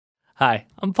Hi,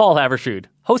 I'm Paul Havershood,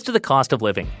 host of The Cost of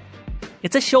Living.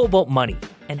 It's a show about money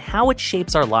and how it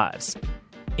shapes our lives.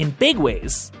 In big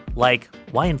ways, like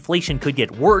why inflation could get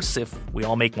worse if we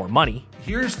all make more money.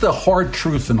 Here's the hard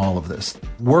truth in all of this.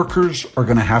 Workers are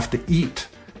going to have to eat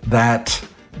that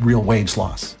real wage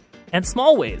loss. And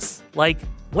small ways, like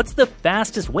what's the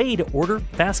fastest way to order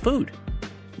fast food?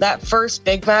 That first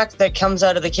Big Mac that comes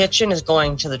out of the kitchen is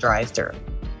going to the drive-thru.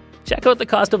 Check out The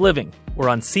Cost of Living. We're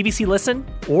on CBC Listen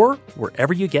or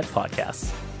wherever you get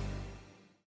podcasts.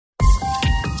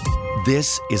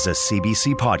 This is a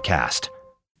CBC podcast.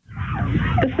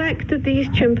 The fact that these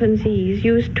chimpanzees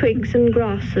use twigs and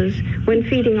grasses when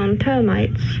feeding on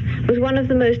termites was one of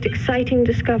the most exciting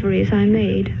discoveries I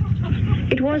made.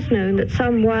 It was known that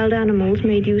some wild animals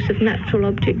made use of natural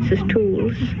objects as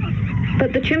tools,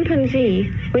 but the chimpanzee,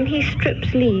 when he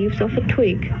strips leaves off a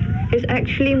twig, is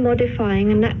actually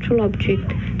modifying a natural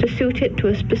object to suit it to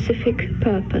a specific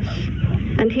purpose,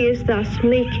 and he is thus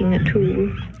making a tool.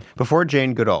 Before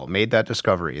Jane Goodall made that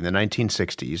discovery in the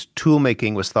 1960s,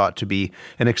 tool-making was thought to be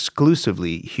an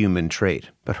exclusively human trait.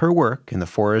 But her work in the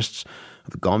forests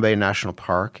of the Gombe National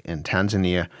Park in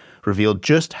Tanzania revealed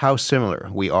just how similar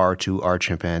we are to our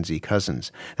chimpanzee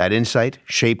cousins. That insight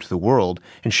shaped the world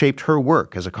and shaped her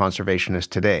work as a conservationist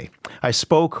today. I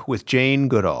spoke with Jane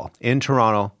Goodall in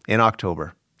Toronto in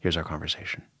October. Here's our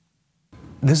conversation.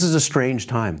 This is a strange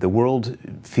time. The world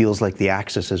feels like the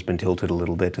axis has been tilted a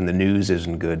little bit and the news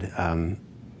isn't good.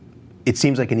 It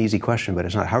seems like an easy question, but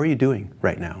it's not. How are you doing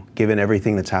right now, given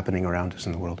everything that's happening around us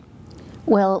in the world?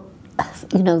 Well,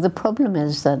 the problem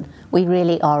is that we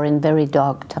really are in very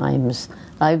dark times.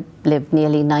 I've lived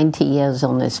nearly 90 years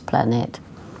on this planet,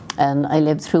 and I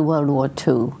lived through World War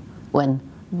II when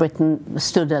Britain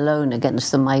stood alone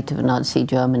against the might of Nazi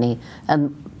Germany,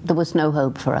 and there was no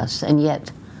hope for us, and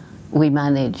yet we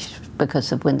managed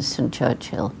because of Winston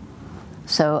Churchill.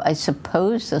 So I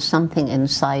suppose there's something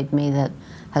inside me that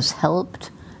has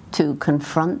helped to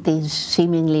confront these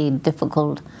seemingly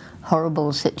difficult,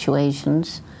 horrible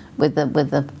situations with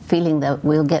the feeling that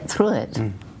we'll get through it.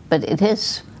 But it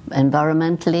is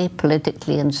environmentally,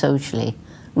 politically, and socially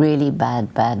really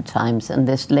bad times. And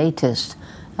this latest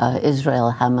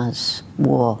Israel-Hamas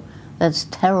war, that's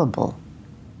terrible.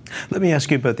 Let me ask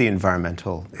you about the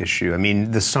environmental issue. I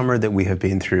mean, the summer that we have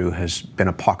been through has been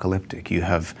apocalyptic. You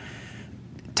have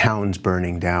towns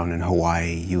burning down in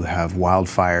Hawaii. You have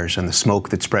wildfires and the smoke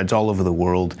that spreads all over the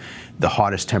world, the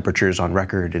hottest temperatures on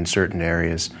record in certain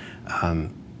areas.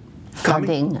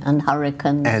 Flooding and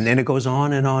hurricanes. And then it goes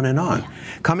on and on and on. Yeah.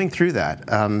 Coming through that,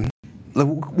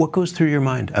 what goes through your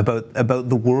mind about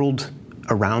the world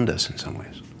around us in some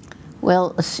ways?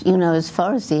 Well, as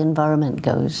far as the environment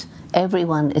goes,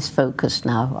 everyone is focused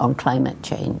now on climate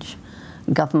change.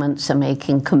 Governments are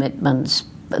making commitments.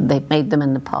 They've made them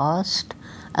in the past,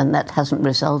 and that hasn't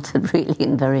resulted really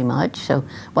in very much. So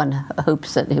one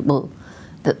hopes that it will,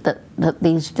 that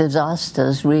these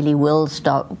disasters really will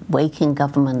start waking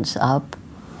governments up.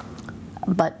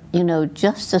 But,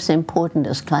 just as important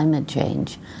as climate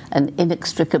change and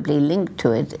inextricably linked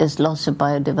to it is loss of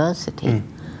biodiversity.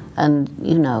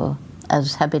 And,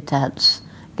 as habitats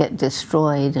get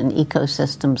destroyed and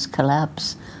ecosystems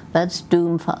collapse, that's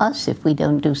doom for us if we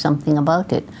don't do something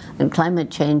about it. And climate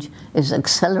change is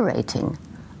accelerating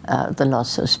the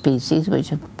loss of species,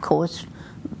 which of course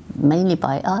mainly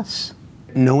by us.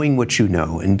 Knowing what you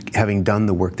know and having done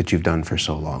the work that you've done for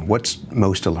so long, what's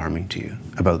most alarming to you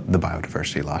about the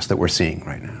biodiversity loss that we're seeing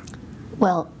right now?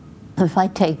 Well, if I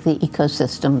take the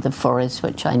ecosystem, the forest,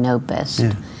 which I know best,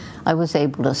 I was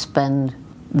able to spend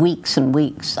weeks and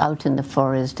weeks out in the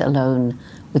forest alone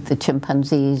with the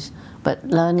chimpanzees, but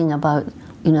learning about,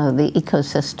 the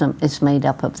ecosystem is made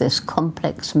up of this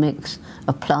complex mix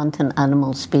of plant and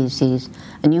animal species,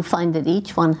 and you find that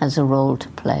each one has a role to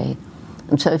play.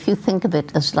 And so if you think of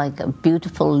it as like a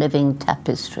beautiful living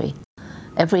tapestry,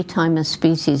 every time a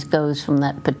species goes from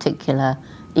that particular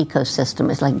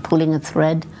ecosystem, it's like pulling a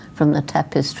thread from the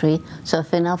tapestry. So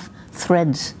if enough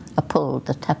threads are pulled,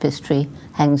 the tapestry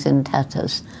hangs in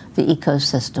tatters, the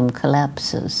ecosystem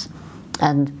collapses.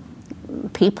 And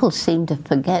people seem to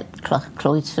forget,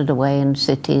 cloistered away in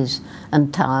cities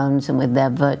and towns and with their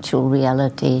virtual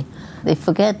reality, they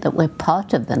forget that we're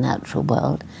part of the natural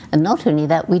world. And not only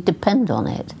that, we depend on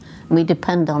it. We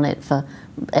depend on it for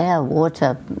air,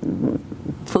 water,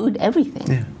 food, everything.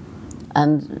 Yeah.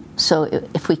 And so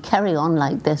if we carry on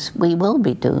like this, we will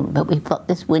be doomed. But we've got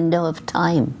this window of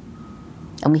time,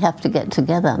 and we have to get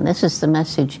together. And this is the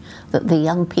message that the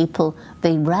young people,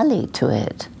 they rally to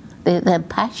it. They're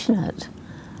passionate.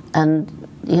 And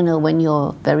you know, when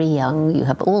you're very young, you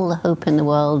have all the hope in the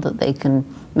world that they can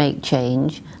make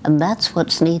change, and that's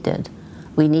what's needed.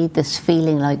 We need this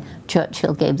feeling like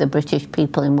Churchill gave the British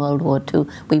people in World War II.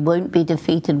 We won't be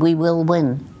defeated, we will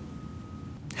win.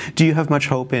 Do you have much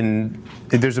hope in...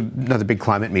 There's another big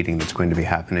climate meeting that's going to be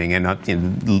happening,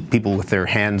 and people with their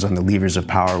hands on the levers of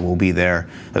power will be there,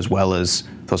 as well as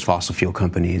those fossil fuel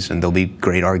companies, and there'll be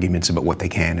great arguments about what they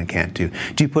can and can't do.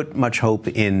 Do you put much hope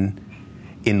in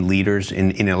leaders,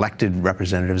 in elected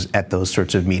representatives at those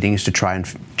sorts of meetings to try and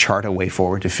chart a way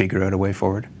forward, to figure out a way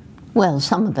forward? Well,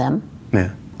 some of them.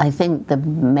 Yeah. I think the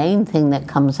main thing that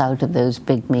comes out of those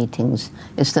big meetings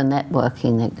is the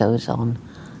networking that goes on.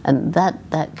 And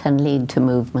that can lead to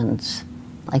movements.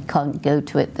 I can't go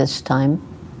to it this time,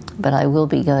 but I will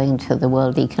be going to the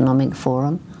World Economic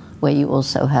Forum, where you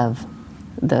also have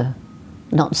the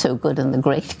not so good and the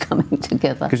great coming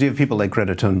together. Because you have people like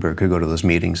Greta Thunberg who go to those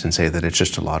meetings and say that it's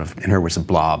just a lot of, in her words,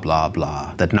 blah, blah,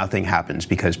 blah, that nothing happens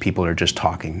because people are just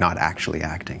talking, not actually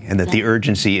acting, and that the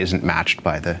urgency isn't matched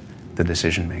by the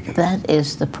decision making. That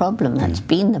is the problem. That's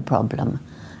been the problem.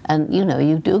 And, you know,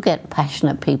 you do get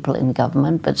passionate people in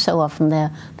government, but so often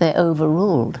they're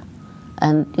overruled.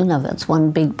 And, you know, that's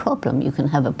one big problem. You can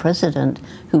have a president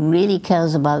who really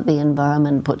cares about the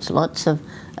environment, puts lots of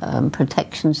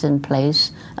protections in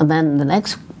place, and then the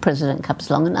next president comes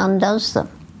along and undoes them.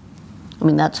 I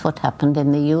mean, that's what happened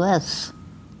in the US.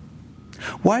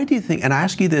 Why do you think, and I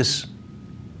ask you this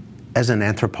as an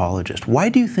anthropologist, why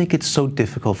do you think it's so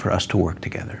difficult for us to work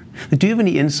together? Do you have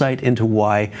any insight into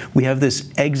why we have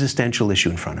this existential issue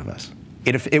in front of us?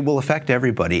 It will affect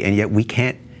everybody, and yet we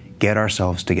can't get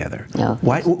ourselves together. No.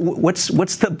 Why? What's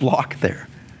the block there?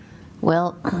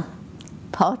 Well,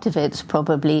 part of it's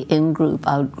probably in-group,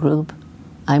 out-group.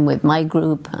 I'm with my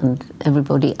group, and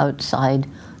everybody outside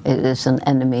is an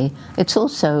enemy. It's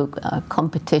also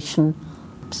competition.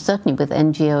 Certainly with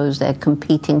NGOs, they're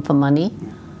competing for money.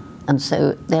 And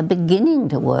so they're beginning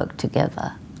to work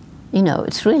together. You know,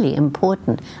 it's really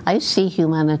important. I see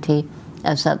humanity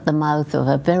as at the mouth of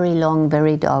a very long,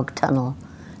 very dark tunnel.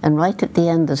 And right at the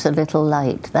end, there's a little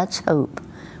light. That's hope.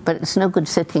 But it's no good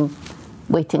sitting,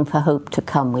 waiting for hope to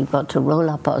come. We've got to roll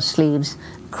up our sleeves,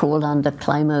 crawl under,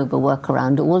 climb over, work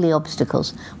around all the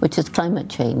obstacles, which is climate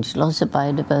change, loss of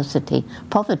biodiversity,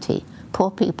 poverty. Poor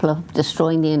people are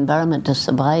destroying the environment to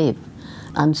survive.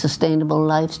 Unsustainable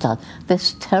lifestyle,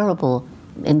 this terrible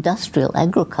industrial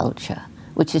agriculture,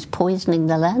 which is poisoning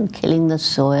the land, killing the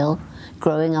soil,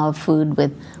 growing our food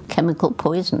with chemical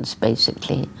poisons,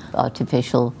 basically,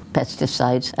 artificial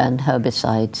pesticides and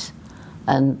herbicides.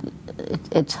 And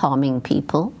it's harming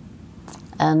people,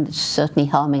 and it's certainly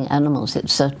harming animals.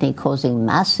 It's certainly causing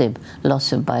massive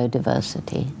loss of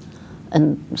biodiversity.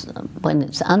 And when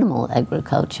it's animal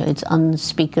agriculture, it's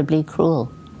unspeakably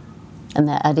cruel. And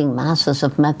they're adding masses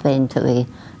of methane to the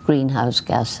greenhouse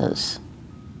gases.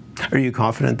 Are you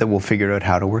confident that we'll figure out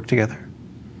how to work together?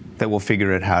 That we'll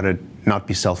figure out how to not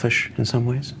be selfish in some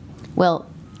ways? Well,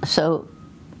 so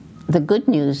the good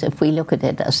news, if we look at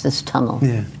it as this tunnel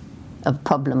of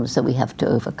problems that we have to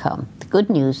overcome, the good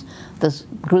news, there's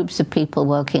groups of people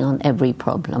working on every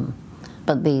problem.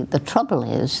 But the trouble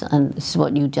is, and this is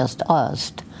what you just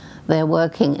asked, they're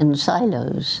working in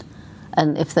silos.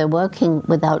 And if they're working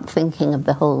without thinking of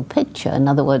the whole picture, in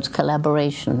other words,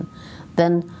 collaboration,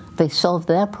 then they solve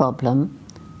their problem,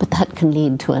 but that can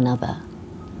lead to another.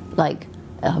 Like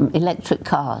electric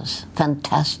cars,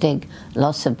 fantastic,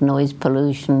 loss of noise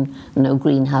pollution, no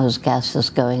greenhouse gases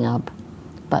going up.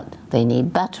 But they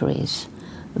need batteries.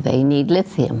 They need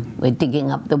lithium. We're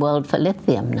digging up the world for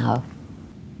lithium now.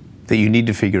 That you need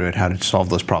to figure out how to solve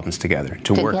those problems together,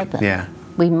 to work. Yeah.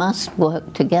 We must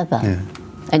work together. Yeah.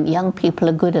 And young people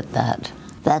are good at that.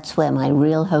 That's where my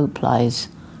real hope lies,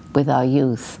 with our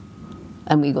youth.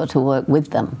 And we've got to work with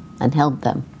them and help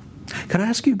them. Can I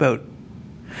ask you about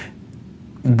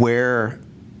where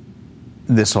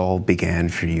this all began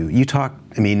for you? You talk,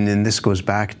 and this goes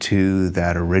back to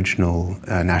that original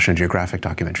National Geographic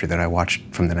documentary that I watched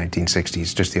from the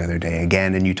 1960s just the other day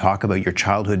again, and you talk about your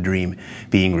childhood dream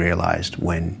being realized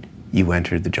when you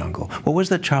entered the jungle. What was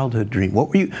that childhood dream?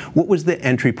 What was the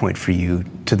entry point for you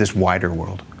to this wider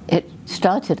world? It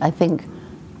started, I think,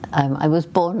 I was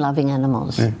born loving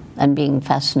animals and being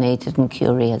fascinated and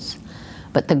curious.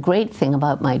 But the great thing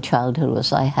about my childhood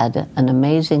was I had an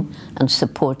amazing and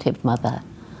supportive mother.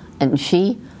 And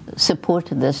she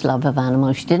supported this love of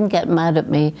animals. She didn't get mad at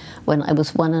me when I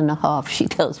was 1.5. She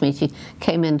tells me she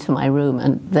came into my room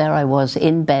and there I was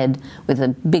in bed with a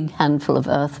big handful of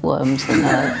earthworms and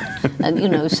earth.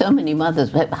 And, so many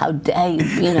mothers, how dare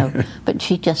you, But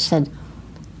she just said,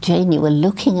 Jane, you were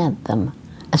looking at them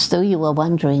as though you were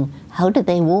wondering, how did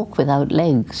they walk without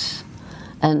legs?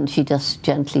 And she just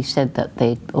gently said that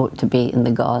they ought to be in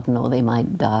the garden or they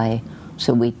might die.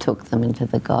 So we took them into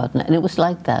the garden. And it was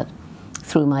like that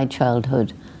through my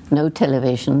childhood. No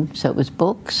television, so it was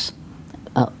books,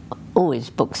 always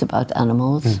books about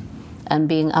animals, and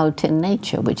being out in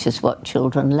nature, which is what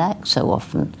children lack so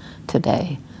often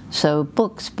today. So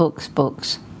books, books,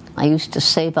 books. I used to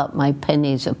save up my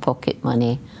pennies of pocket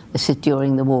money. This is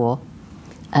during the war.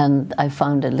 And I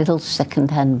found a little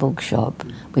second-hand bookshop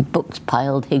with books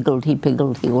piled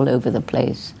higgledy-piggledy all over the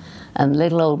place. And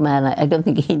little old man, I don't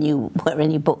think he knew where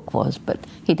any book was, but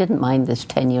he didn't mind this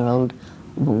 10-year-old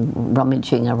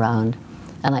rummaging around.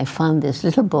 And I found this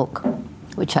little book,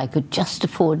 which I could just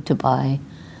afford to buy.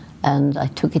 And I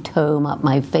took it home up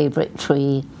my favorite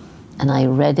tree, and I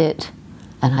read it,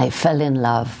 and I fell in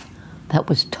love. That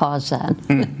was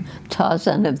Tarzan,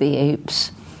 Tarzan of the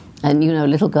Apes. And, you know,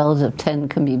 little girls of 10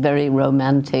 can be very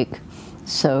romantic.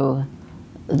 So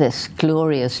this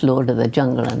glorious Lord of the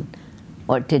Jungle, and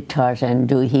what did Tarzan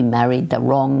do? He married the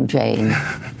wrong Jane.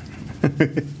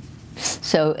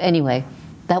 So anyway,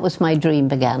 that was my dream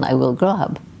began. I will grow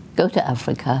up, go to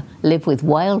Africa, live with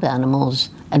wild animals,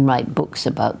 and write books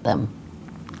about them.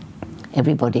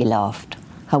 Everybody laughed.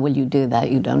 How will you do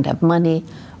that? You don't have money,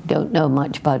 don't know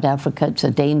much about Africa, it's a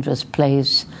dangerous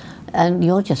place, and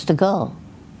you're just a girl.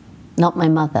 Not my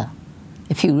mother.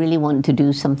 If you really want to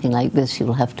do something like this,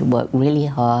 you'll have to work really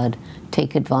hard,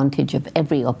 take advantage of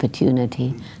every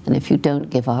opportunity, and if you don't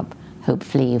give up,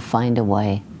 hopefully you find a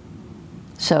way.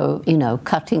 So, you know,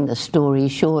 cutting the story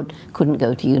short, couldn't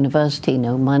go to university,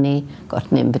 no money,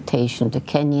 got an invitation to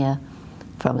Kenya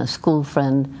from a school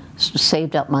friend,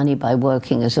 saved up money by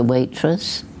working as a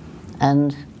waitress,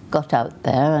 and got out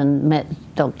there and met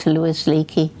Dr. Louis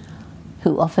Leakey,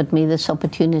 who offered me this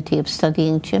opportunity of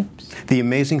studying chimps. The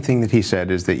amazing thing that he said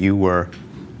is that you were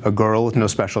a girl with no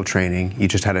special training, you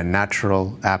just had a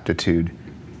natural aptitude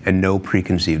and no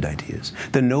preconceived ideas.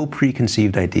 The no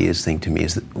preconceived ideas thing to me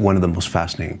is one of the most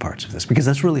fascinating parts of this, because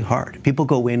that's really hard. People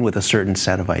go in with a certain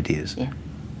set of ideas. Yeah,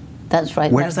 that's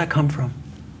right. Where does that come from?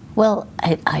 Well,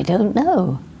 I don't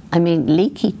know. I mean,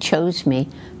 Leakey chose me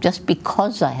just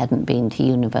because I hadn't been to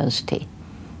university.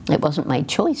 It wasn't my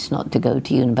choice not to go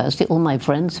to university. All my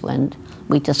friends went.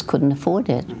 We just couldn't afford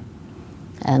it.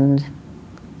 And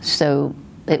so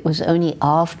it was only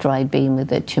after I'd been with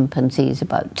the chimpanzees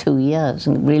about 2 years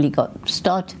and really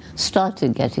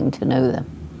started getting to know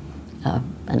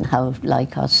them and how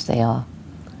like us they are.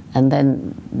 And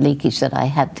then Leakey said I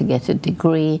had to get a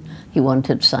degree. He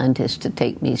wanted scientists to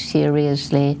take me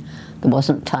seriously. There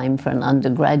wasn't time for an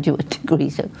undergraduate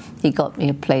degree, so he got me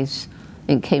a place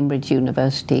in Cambridge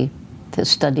University to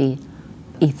study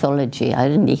ethology. I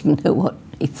didn't even know what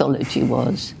ethology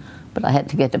was, but I had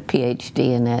to get a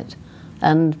PhD in it.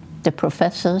 And the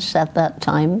professors at that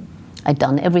time, I'd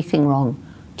done everything wrong.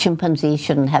 Chimpanzees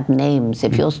shouldn't have names.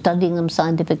 If you're studying them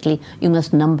scientifically, you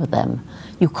must number them.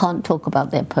 You can't talk about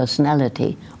their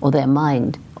personality or their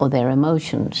mind or their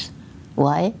emotions.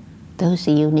 Why? Those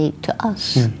are unique to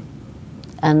us. Yeah.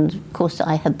 And of course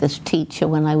I had this teacher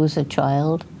when I was a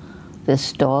child,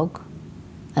 this dog,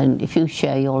 and if you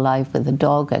share your life with a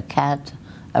dog, a cat,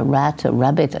 a rat, a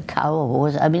rabbit, a cow, a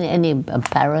horse, I mean a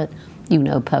parrot, you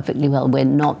know perfectly well we're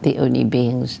not the only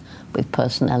beings with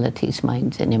personalities,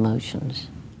 minds and emotions.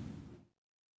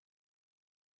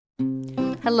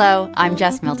 Hello, I'm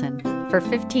Jess Milton. For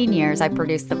 15 years I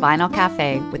produced The Vinyl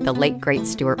Cafe with the late great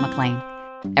Stuart McLean.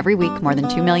 Every week more than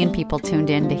 2 million people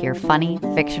tuned in to hear funny,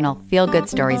 fictional, feel-good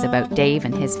stories about Dave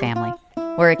and his family.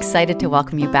 We're excited to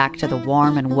welcome you back to the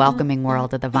warm and welcoming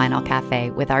world of The Vinyl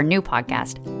Cafe with our new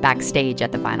podcast, Backstage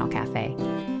at The Vinyl Cafe.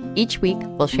 Each week,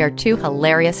 we'll share 2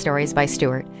 hilarious stories by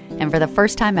Stuart, and for the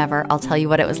first time ever, I'll tell you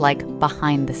what it was like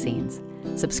behind the scenes.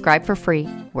 Subscribe for free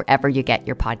wherever you get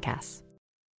your podcasts.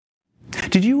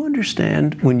 Did you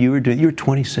understand when you were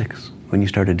 26 when you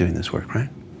started doing this work, right?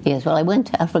 Yes, well, I went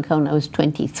to Africa when I was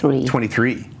 23.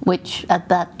 23? Which at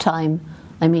that time,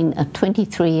 I mean, a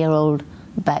 23-year-old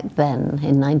back then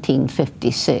in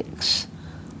 1956,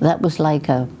 that was like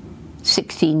a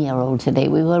 16-year-old today.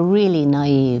 We were really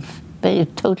naive,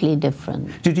 but totally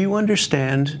different. Did you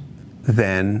understand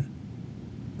then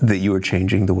that you were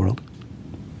changing the world?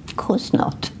 Of course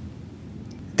not.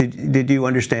 Did you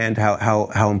understand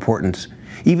how important,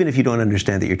 even if you don't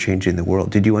understand that you're changing the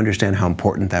world, did you understand how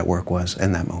important that work was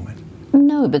in that moment?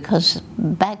 No, because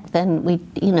back then we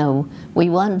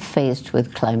weren't faced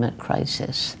with climate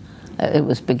crisis. It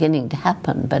was beginning to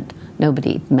happen, but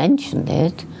nobody mentioned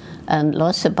it. And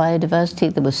loss of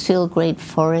biodiversity, there were still great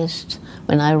forests.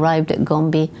 When I arrived at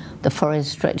Gombe, the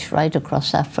forest stretched right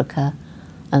across Africa.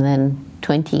 And then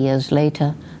 20 years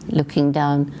later, looking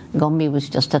down, Gombe was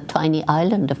just a tiny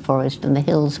island of forest and the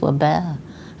hills were bare.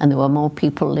 And there were more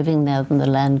people living there than the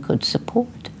land could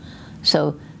support.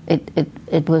 So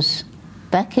it was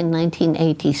back in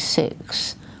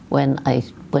 1986 when I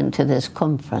went to this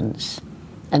conference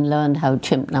and learned how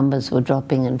chimp numbers were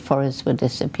dropping and forests were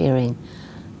disappearing.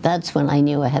 That's when I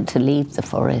knew I had to leave the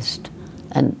forest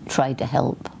and try to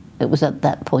help. It was at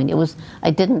that point.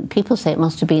 People say it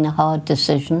must have been a hard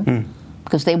decision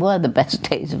because they were the best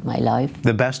days of my life.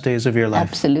 The best days of your life?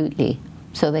 Absolutely.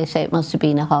 So they say it must have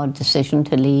been a hard decision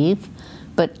to leave,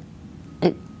 but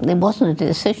it wasn't a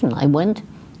decision. I went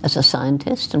as a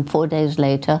scientist, and 4 days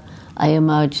later, I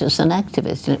emerged as an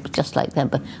activist, and it was just like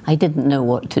that. But I didn't know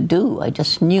what to do. I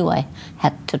just knew I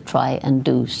had to try and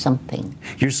do something.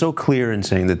 You're so clear in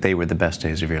saying that they were the best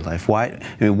days of your life. Why?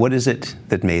 I mean, what is it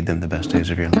that made them the best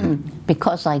days of your life?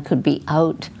 Because I could be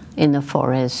out in the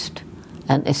forest,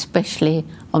 and especially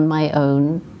on my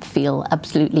own, feel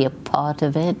absolutely a part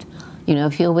of it. You know,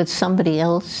 if you're with somebody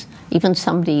else, even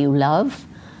somebody you love,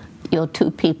 you're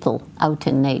two people out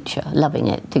in nature, loving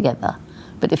it together.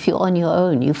 But if you're on your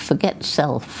own, you forget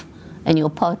self, and you're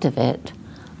part of it.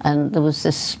 And there was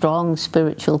this strong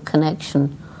spiritual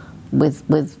connection with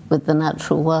the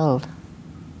natural world.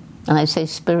 And I say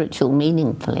spiritual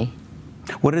meaningfully.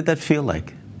 What did that feel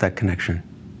like, that connection?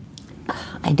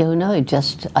 I don't know,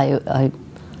 I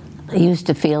used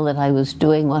to feel that I was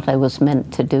doing what I was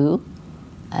meant to do,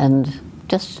 and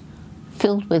just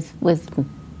filled with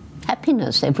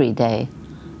happiness every day.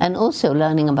 And also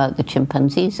learning about the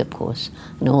chimpanzees, of course,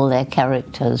 and all their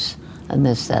characters, and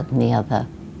this, that, and the other.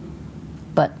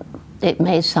 But it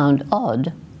may sound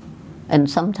odd, and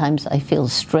sometimes I feel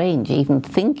strange even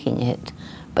thinking it,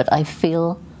 but I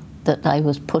feel that I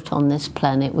was put on this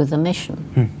planet with a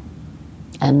mission.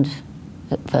 And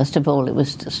first of all, it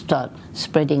was to start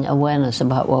spreading awareness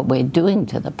about what we're doing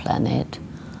to the planet,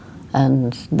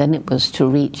 and then it was to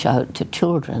reach out to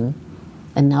children,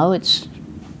 and now it's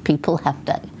people have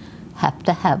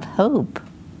to have hope,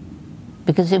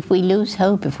 because if we lose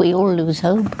hope, if we all lose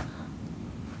hope,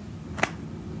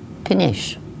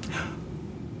 finish.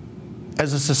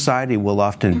 As a society, we'll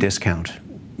often discount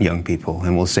young people,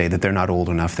 and we'll say that they're not old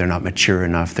enough, they're not mature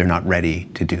enough, they're not ready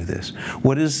to do this.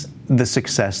 What is the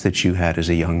success that you had as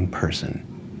a young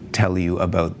person tell you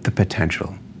about the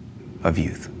potential of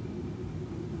youth?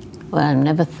 Well, I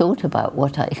never thought about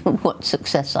what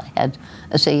success I had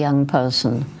as a young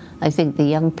person. I think the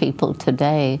young people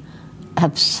today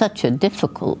have such a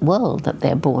difficult world that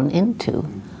they're born into,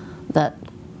 that,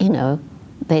 you know,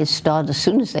 they start, as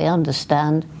soon as they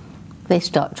understand, they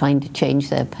start trying to change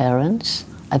their parents.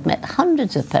 I've met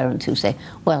hundreds of parents who say,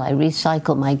 well, I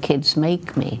recycle, my kids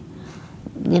make me.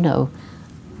 You know,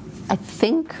 I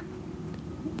think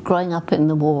growing up in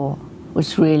the war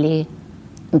was really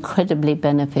incredibly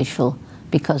beneficial,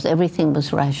 because everything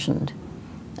was rationed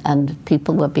and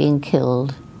people were being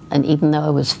killed. And even though I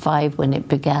was 5 when it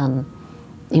began,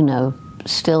 you know,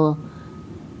 still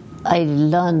I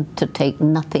learned to take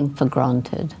nothing for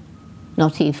granted,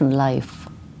 not even life.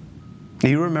 Do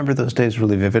you remember those days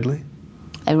really vividly?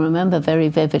 I remember very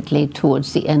vividly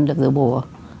towards the end of the war,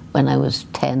 when I was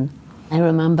 10. I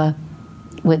remember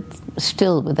with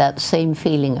that same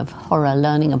feeling of horror,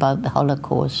 learning about the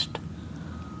Holocaust.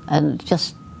 And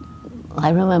just, I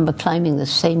remember climbing the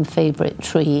same favorite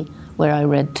tree where I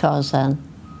read Tarzan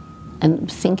and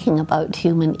thinking about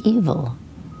human evil,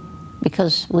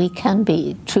 because we can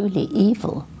be truly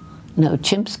evil. You know,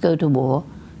 chimps go to war,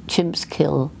 chimps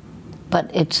kill, but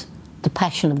it's the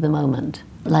passion of the moment,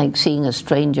 like seeing a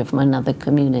stranger from another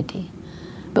community.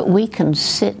 But we can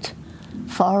sit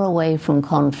far away from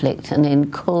conflict and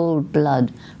in cold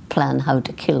blood plan how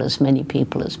to kill as many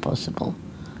people as possible,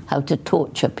 how to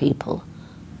torture people,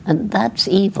 and that's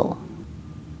evil.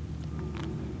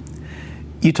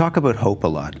 You talk about hope a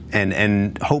lot,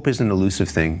 and hope is an elusive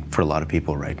thing for a lot of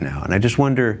people right now. And I just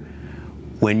wonder,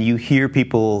 when you hear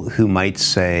people who might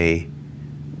say,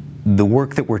 the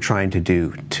work that we're trying to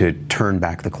do to turn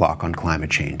back the clock on climate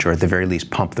change, or at the very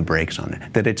least pump the brakes on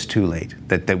it, that it's too late,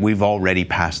 that we've already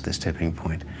passed this tipping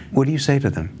point, what do you say to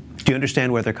them? Do you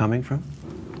understand where they're coming from?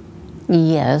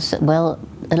 Yes, well,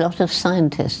 a lot of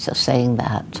scientists are saying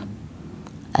that.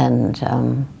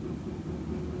 And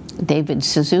David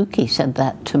Suzuki said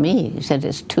that to me. He said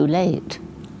it's too late.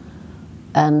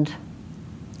 And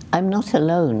I'm not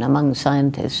alone among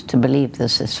scientists to believe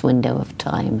there's this window of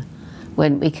time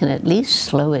when we can at least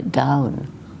slow it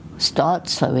down, start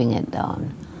slowing it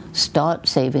down, start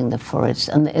saving the forests,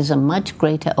 and there is a much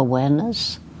greater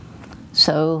awareness.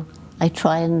 So I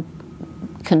try and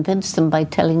convince them by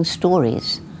telling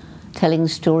stories telling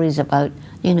stories about,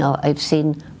 I've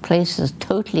seen places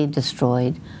totally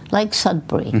destroyed, like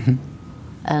Sudbury. Mm-hmm.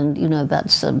 And,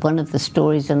 that's one of the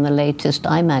stories in the latest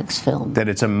IMAX film. That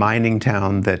it's a mining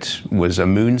town that was a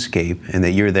moonscape, and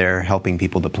that you're there helping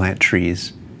people to plant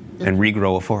trees and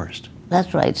regrow a forest.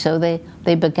 That's right. So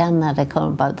they began that,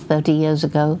 about 30 years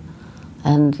ago.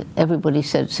 And everybody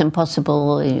said, it's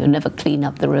impossible, you never clean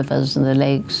up the rivers and the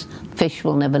lakes, fish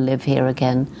will never live here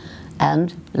again.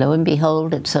 And lo and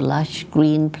behold, it's a lush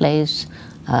green place,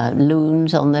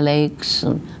 loons on the lakes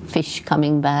and fish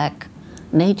coming back.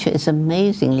 Nature is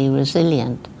amazingly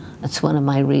resilient. That's one of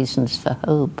my reasons for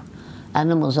hope.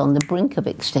 Animals on the brink of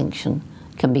extinction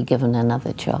can be given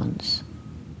another chance.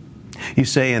 You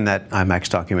say in that IMAX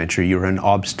documentary you're an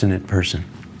obstinate person.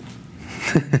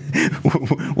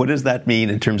 What does that mean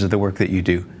in terms of the work that you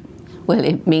do? Well,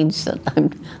 it means that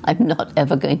I'm not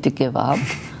ever going to give up.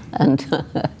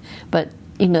 But,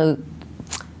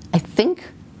 I think,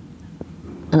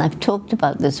 and I've talked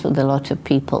about this with a lot of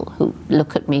people who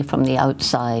look at me from the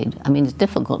outside. I mean, it's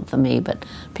difficult for me, but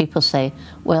people say,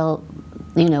 well,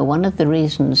 one of the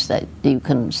reasons that you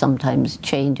can sometimes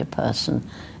change a person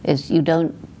is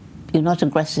you're not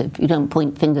aggressive. You don't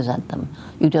point fingers at them.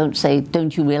 You don't say,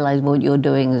 don't you realize what you're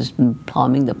doing is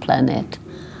harming the planet?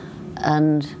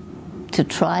 And to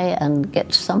try and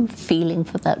get some feeling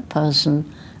for that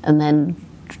person and then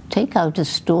take out a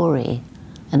story,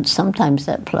 and sometimes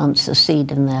that plants a seed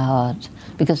in their heart,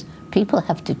 because people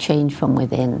have to change from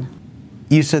within.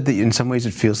 You said that in some ways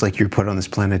it feels like you're put on this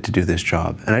planet to do this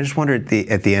job. And I just wonder at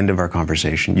the end of our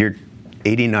conversation, you're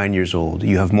 89 years old.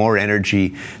 You have more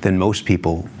energy than most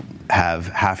people have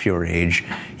half your age.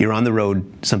 You're on the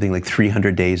road something like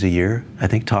 300 days a year, I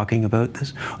think, talking about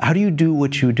this. How do you do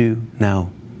what you do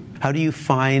now? How do you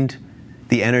find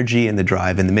the energy and the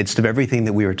drive in the midst of everything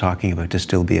that we were talking about to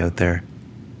still be out there,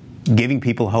 giving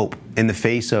people hope in the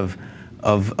face of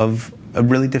a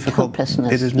really difficult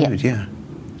mood? Yeah.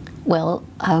 Well,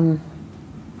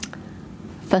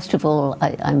 first of all,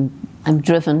 I'm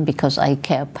driven because I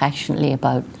care passionately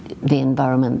about the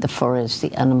environment, the forest,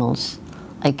 the animals.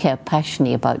 I care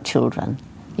passionately about children.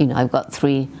 I've got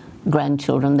 3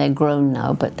 grandchildren. They're grown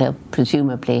now, but they'll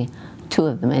presumably, 2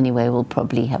 of them anyway, will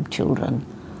probably have children.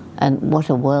 And what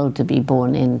a world to be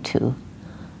born into.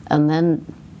 And then,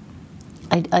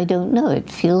 I don't know, it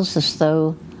feels as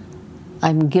though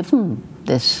I'm given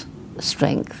this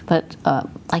strength, but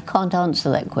I can't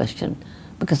answer that question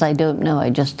because I don't know.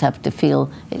 I just have to feel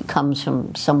it comes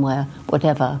from somewhere,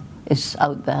 whatever is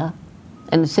out there.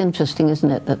 And it's interesting,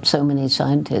 isn't it, that so many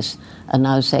scientists are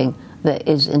now saying there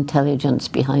is intelligence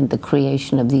behind the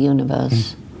creation of the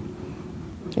universe.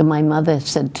 And my mother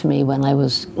said to me when I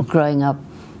was growing up,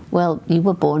 well, you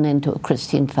were born into a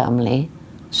Christian family,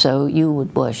 so you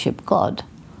would worship God.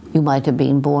 You might have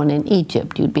been born in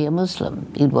Egypt, you'd be a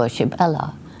Muslim, you'd worship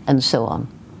Allah, and so on.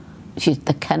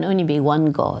 There can only be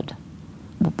one God,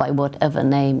 by whatever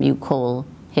name you call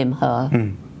him, her,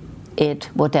 it,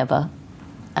 whatever.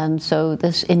 And so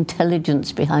this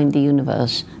intelligence behind the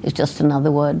universe is just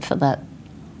another word for that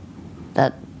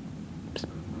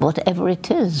whatever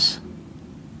it is.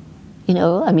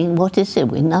 What is it?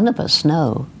 None of us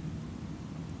know.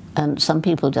 And some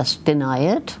people just deny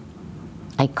it.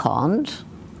 I can't.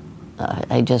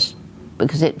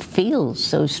 Because it feels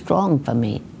so strong for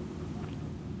me.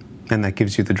 And that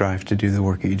gives you the drive to do the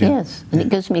work that you do. Yes, and it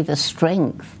gives me the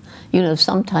strength.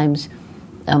 Sometimes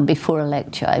before a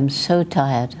lecture, I'm so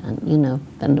tired, and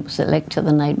and it was a lecture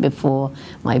the night before,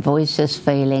 my voice is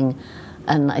failing,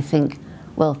 and I think,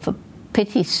 well, for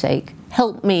pity's sake,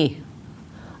 help me.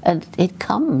 And it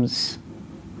comes.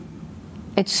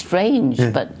 It's strange,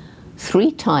 but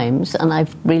 3 times, and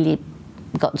I've really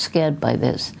got scared by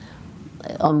this,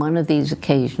 on one of these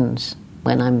occasions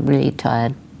when I'm really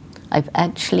tired, I've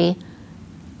actually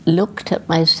looked at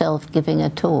myself giving a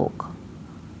talk.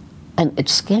 And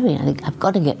it's scary. I think I've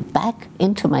got to get back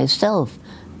into myself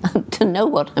to know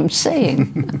what I'm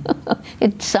saying.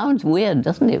 It sounds weird,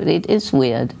 doesn't it? It is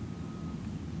weird.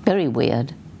 Very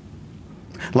weird.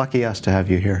 Lucky us to have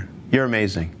you here. You're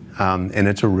amazing. And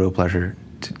it's a real pleasure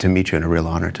to meet you and a real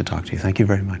honor to talk to you. Thank you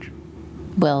very much.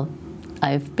 Well,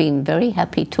 I've been very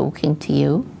happy talking to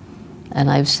you. And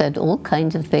I've said all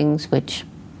kinds of things which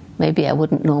maybe I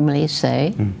wouldn't normally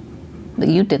say. But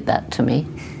you did that to me.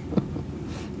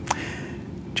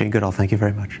 Jane Goodall, thank you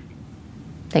very much.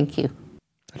 Thank you.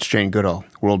 That's Jane Goodall,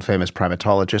 world-famous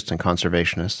primatologist and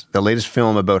conservationist. The latest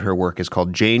film about her work is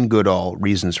called Jane Goodall,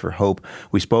 Reasons for Hope.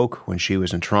 We spoke when she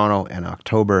was in Toronto in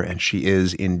October, and she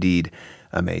is indeed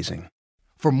amazing.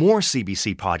 For more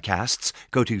CBC podcasts,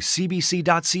 go to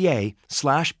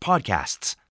cbc.ca/podcasts.